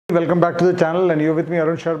Welcome back to the channel, and you're with me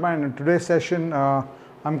Arun Sharma, and in today's session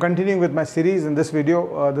I'm continuing with my series. In this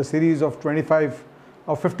video, the series of 25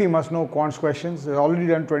 or 50 must know quants questions. I've already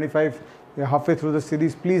done 25. We're halfway through the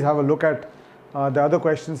series. Please have a look at the other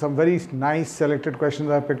questions, some very nice selected questions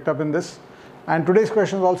I picked up in this. And today's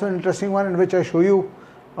question is also an interesting one, in which I show you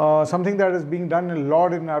something that is being done a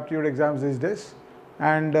lot in aptitude exams these days.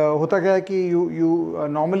 And hota kya hai ki you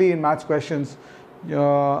normally in maths questions,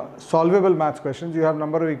 solvable maths questions, you have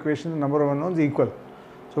number of equations and number of unknowns equal.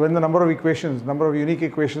 So when the number of equations, number of unique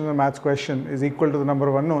equations in a maths question is equal to the number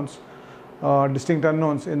of unknowns, distinct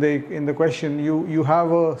unknowns in the question, you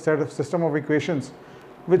have a system of equations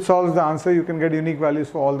which solves the answer. You can get unique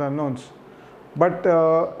values for all the unknowns. But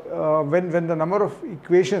when the number of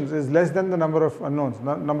equations is less than the number of unknowns,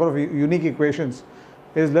 number of unique equations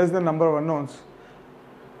is less than number of unknowns,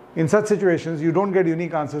 in such situations, you don't get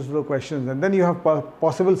unique answers to the questions, and then you have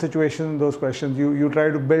possible situations in those questions. You try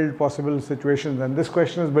to build possible situations, and this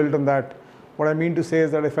question is built on that. What I mean to say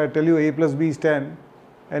is that if I tell you a plus b is 10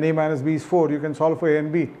 and a minus b is 4, you can solve for a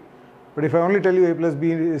and b. But if I only tell you a plus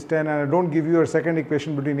b is 10 and I don't give you a second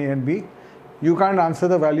equation between a and b, you can't answer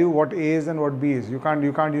the value what a is and what b is. You can't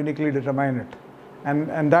uniquely determine it,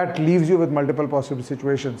 and that leaves you with multiple possible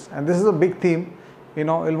situations. And this is a big theme.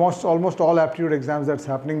 Almost all aptitude exams that's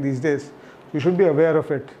happening these days. You should be aware of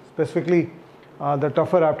it, specifically the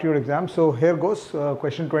tougher aptitude exams. So here goes,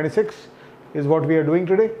 question 26 is what we are doing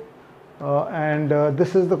today.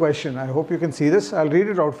 This is the question. I hope you can see this. I'll read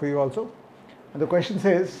it out for you also. And the question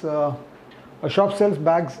says, a shop sells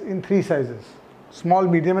bags in 3 sizes, small,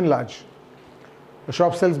 medium and large. A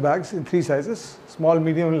shop sells bags in 3 sizes, small,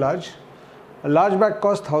 medium and large. A large bag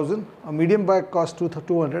costs 1,000, a medium bag costs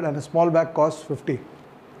 200, and a small bag costs 50.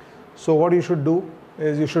 So what you should do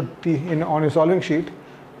is you should, on your solving sheet,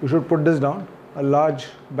 you should put this down. A large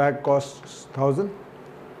bag costs 1,000,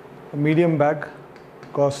 a medium bag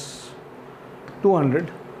costs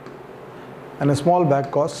 200, and a small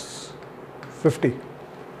bag costs 50.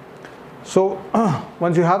 So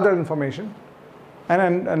once you have that information,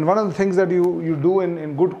 and one of the things that you do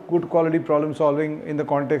in good quality problem solving in the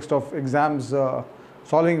context of exams,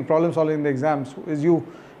 problem solving in the exams, is you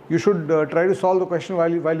should try to solve the question while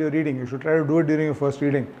you're reading. You should try to do it during your first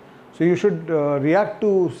reading. So you should react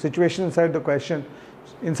to situations inside the question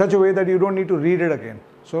in such a way that you don't need to read it again.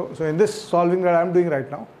 So in this solving that I'm doing right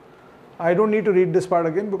now, I don't need to read this part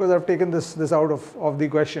again because I've taken this out of the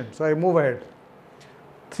question. So I move ahead.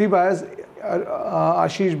 3 buyers,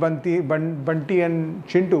 Ashish, Banti and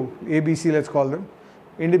Chintu, ABC let's call them,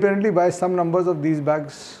 independently buy some numbers of these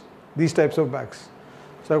bags, these types of bags.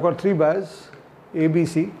 So I've got 3 buyers,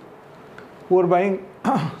 ABC, who are buying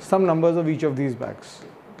some numbers of each of these bags,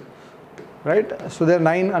 right? So there are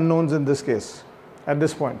 9 unknowns in this case, at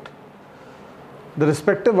this point. The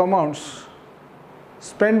respective amounts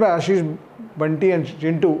spent by Ashish, Banti and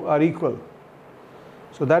Chintu are equal.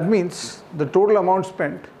 So that means the total amount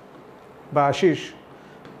spent by Ashish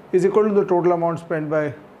is equal to the total amount spent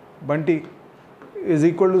by Banti is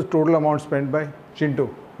equal to the total amount spent by Chintu,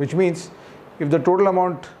 which means if the total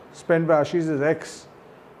amount spent by Ashish is X,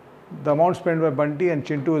 the amount spent by Banti and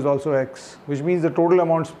Chintu is also X, which means the total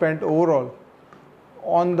amount spent overall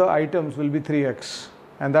on the items will be 3X,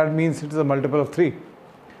 and that means it is a multiple of 3.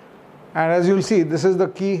 And as you'll see, this is the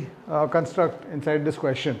key construct inside this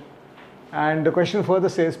question. And the question further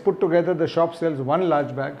says, put together the shop sells 1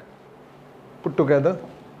 large bag. Put together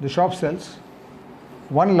the shop sells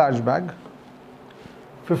 1 large bag,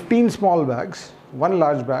 15 small bags, 1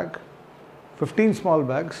 large bag, 15 small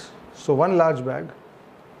bags. So 1 large bag.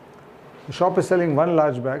 The shop is selling 1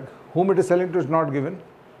 large bag. Whom it is selling to is not given,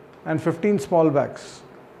 and 15 small bags.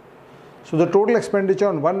 So the total expenditure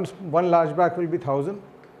on one large bag will be 1,000,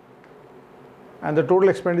 and the total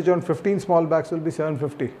expenditure on 15 small bags will be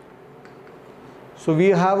 750. So we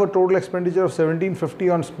have a total expenditure of 1,750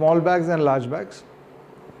 on small bags and large bags,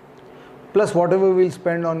 plus whatever we'll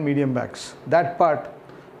spend on medium bags. That part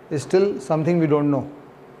is still something we don't know.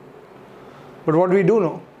 But what we do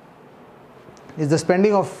know is the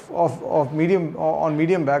spending on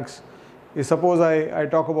medium bags is, suppose I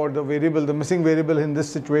talk about the variable, the missing variable in this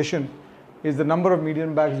situation is the number of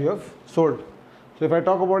medium bags you have sold. So if I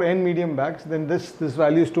talk about n medium bags, then this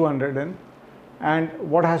value is 200n. And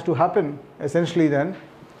what has to happen essentially then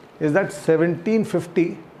is that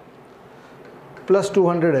 1750 plus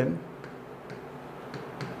 200n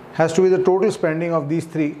has to be the total spending of these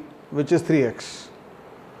 3, which is 3x.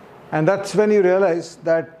 And that's when you realize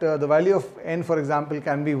that the value of n, for example,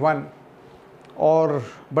 can be 1,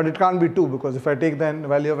 but it can't be 2, because if I take the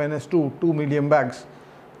value of n as 2 medium bags,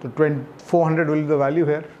 so 400 will be the value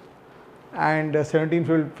here. and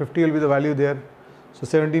 1750 will be the value there. So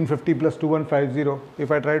 1750 plus 2150,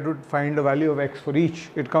 if I try to find the value of x for each,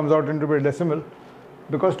 it comes out into a decimal,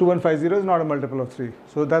 because 2150 is not a multiple of 3.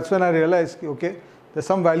 So that's when I realized, okay, there's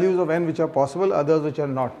some values of n which are possible, others which are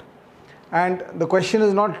not. And the question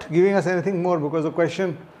is not giving us anything more, because the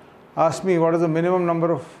question asked me what is the minimum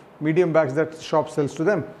number of medium bags that shop sells to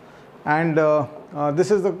them. And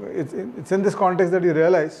it's in this context that you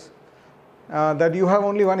realize that you have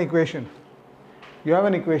only one equation. You have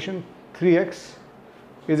an equation 3x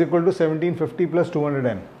is equal to 1750 plus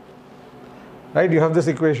 200n. Right? You have this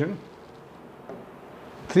equation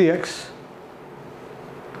 3x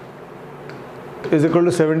is equal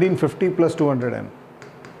to 1750 plus 200n.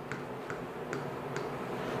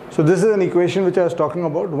 So this is an equation which I was talking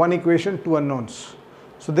about, one equation, two unknowns.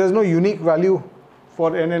 So there is no unique value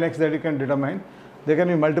for n and x that you can determine. There can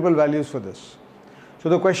be multiple values for this. So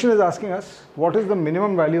the question is asking us, what is the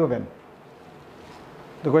minimum value of n?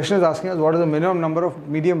 The question is asking us, what is the minimum number of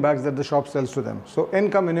medium bags that the shop sells to them? So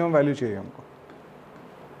n का minimum value चाहिए हमको.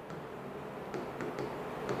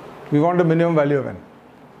 We want the minimum value of n.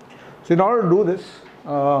 So in order to do this,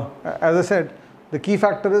 as I said, the key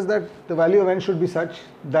factor is that the value of n should be such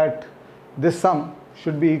that this sum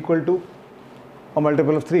should be equal to a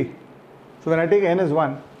multiple of 3. So when I take n as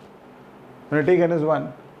 1,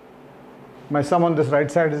 my sum on this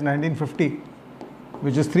right side is 1950,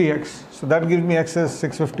 which is 3x. So that gives me x as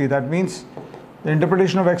 650. That means the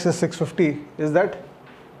interpretation of x as 650 is that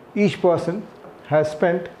each person has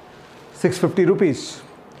spent 650 rupees.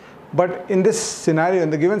 But in this scenario, in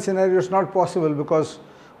the given scenario, it's not possible, because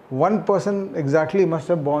one person exactly must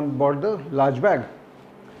have bought the large bag.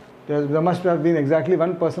 There must have been exactly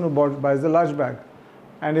one person who buys the large bag.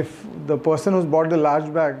 And if the person who's bought the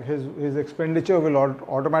large bag, his expenditure will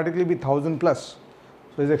automatically be 1000 plus.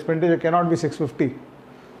 So his expenditure cannot be 650.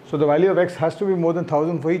 So the value of x has to be more than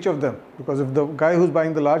 1000 for each of them, because if the guy who's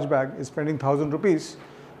buying the large bag is spending 1000 rupees,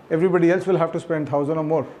 everybody else will have to spend 1000 or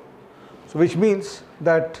more. So which means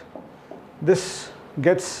that this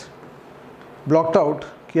gets blocked out.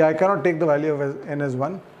 I cannot take the value of n as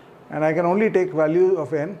 1, and I can only take value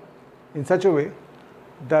of n in such a way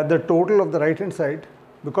that the total of the right hand side,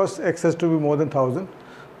 because x has to be more than 1000,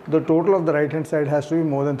 the total of the right hand side has to be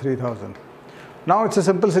more than 3000. Now it's a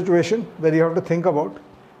simple situation where you have to think about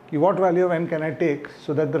what value of n can I take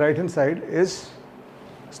so that the right hand side is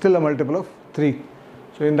still a multiple of 3.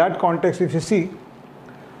 So in that context, if you see,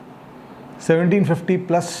 1750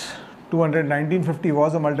 plus 200, 1950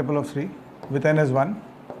 was a multiple of 3 with n as 1.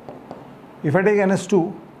 If I take n as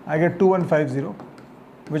 2, I get 2150,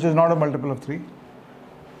 which is not a multiple of 3.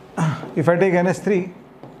 If I take n as 3,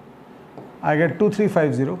 I get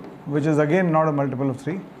 2350, which is again not a multiple of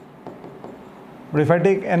 3. But if I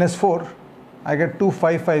take n as 4, I get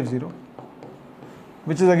 2550,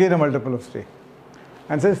 which is again a multiple of 3.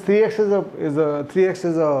 And since 3x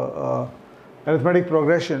is a arithmetic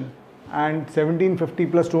progression, and 1750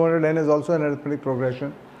 plus 200n is also an arithmetic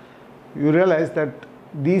progression, you realize that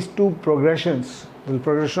these two progressions, the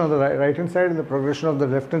progression of the right hand side and the progression of the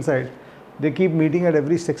left hand side, they keep meeting at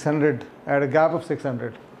every 600, at a gap of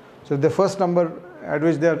 600. So if the first number at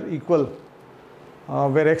which they are equal,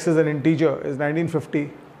 where x is an integer, is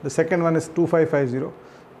 1950, the second one is 2550,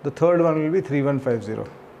 the third one will be 3150.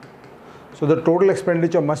 So the total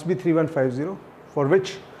expenditure must be 3150, for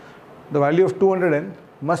which the value of 200n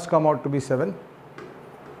must come out to be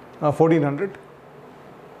 1400,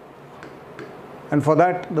 and for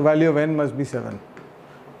that the value of n must be 7.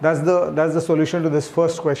 That's the solution to this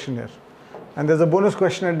first question here. And there's a bonus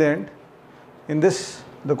question at the end. In this,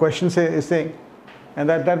 the question is saying, and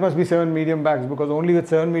that must be 7 medium bags, because only with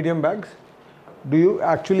 7 medium bags do you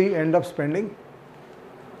actually end up spending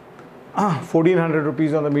 1400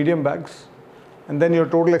 rupees on the medium bags, and then your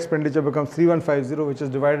total expenditure becomes 3150, which is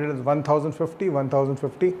divided as 1050,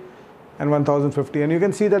 1050 and 1050. And you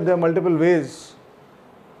can see that there are multiple ways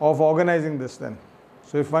of organizing this then.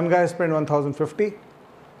 So if one guy spent 1050,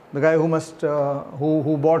 the guy who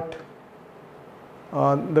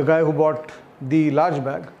bought the large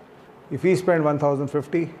bag, if he spent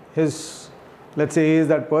 1050, let's say he is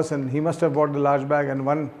that person, he must have bought the large bag and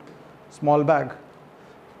one small bag.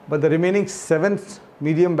 But the remaining 7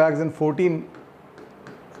 medium bags and 14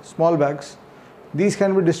 small bags, these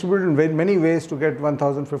can be distributed in very many ways to get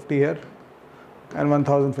 1050 here and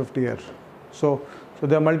 1050 here. So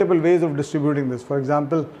there are multiple ways of distributing this. For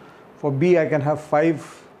example, for B, I can have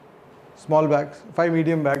 5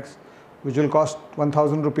 medium bags, which will cost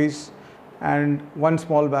 1000 rupees, and 1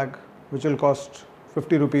 small bag, which will cost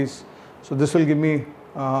 50 rupees. So this will give me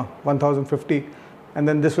 1050. and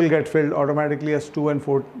then this will get filled automatically as 2 and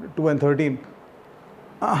 13,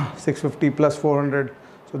 650 plus 400,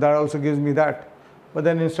 so that also gives me that. But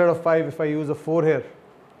then instead of 5, if I use a 4 here,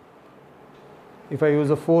 if I use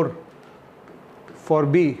a 4 for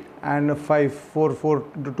B, and a 4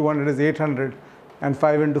 into 200 is 800, and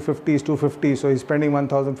 5 into 50 is 250, so he's spending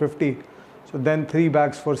 1050. So then 3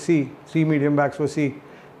 bags for C, 3 medium bags for C,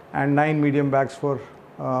 and 9 medium bags for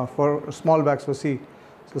small bags for C.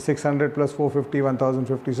 So 600 plus 450,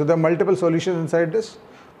 1050. So there are multiple solutions inside this,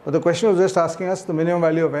 but the question was just asking us the minimum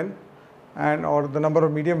value of N or the number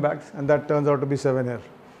of medium bags, and that turns out to be 7 here.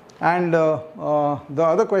 And the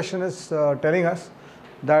other question is telling us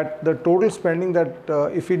that the total spending, that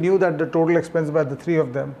if we knew that the total expense by the 3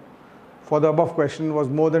 of them for the above question was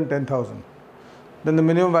more than 10,000, then the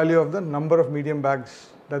minimum value of the number of medium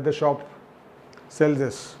bags that the shop sells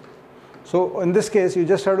is. So in this case, you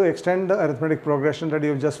just have to extend the arithmetic progression that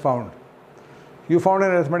you've just found. You found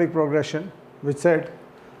an arithmetic progression which said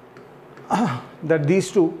that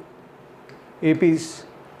these two APs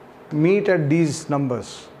meet at these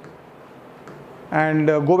numbers. And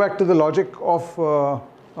go back to the logic of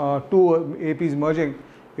two APs merging.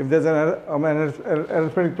 If there's an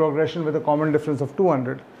arithmetic progression with a common difference of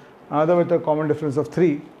 200, another with a common difference of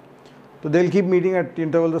 3, so they'll keep meeting at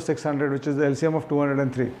intervals of 600, which is the LCM of 200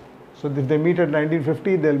 and 3. So if they meet at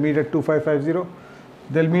 1950, they'll meet at 2550,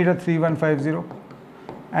 they'll meet at 3150.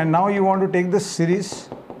 And now you want to take this series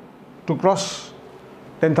to cross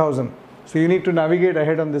 10,000. So you need to navigate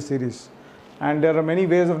ahead on this series. And there are many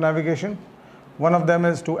ways of navigation. One of them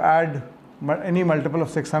is to add any multiple of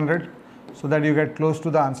 600 so that you get close to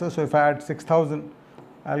the answer. So if I add 6000,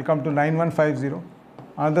 I'll come to 9150.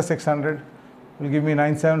 Another 600 will give me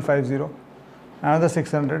 9750. Another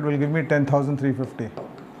 600 will give me 10,350.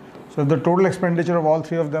 So if the total expenditure of all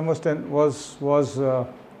 3 of them was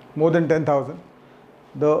more than 10,000,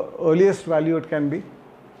 the earliest value it can be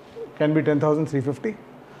 10,350.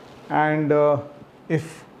 And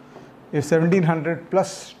if 1700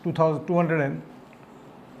 plus 200N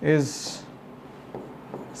is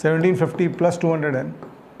 1750 plus 200N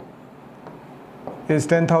is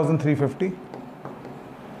 10,350,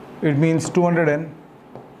 it means 200N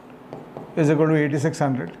is equal to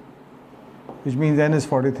 8600, which means N is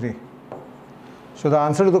 43. So the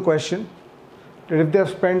answer to the question, that if they have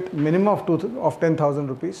spent minimum of 10,000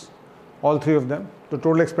 rupees, all 3 of them, the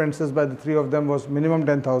total expenses by the 3 of them was minimum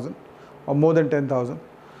 10,000 or more than 10,000,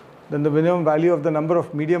 then the minimum value of the number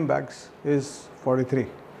of medium bags is 43.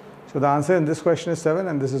 So the answer in this question is 7,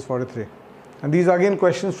 and this is 43. And these are again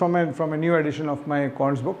questions from a new edition of my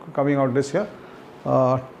Quants book coming out this year.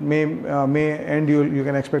 May end, you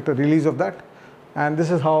can expect a release of that. And this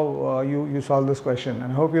is how you solve this question.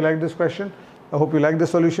 And I hope you like this question. I hope you like the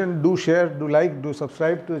solution. Do share, do like, do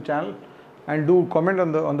subscribe to the channel, and do comment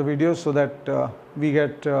on the videos so that we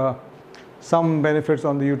get some benefits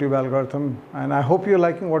on the YouTube algorithm. And I hope you're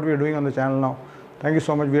liking what we are doing on the channel now. Thank you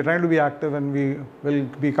so much. We are trying to be active, and we will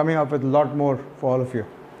be coming up with a lot more for all of you.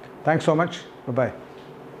 Thanks so much. Bye-bye.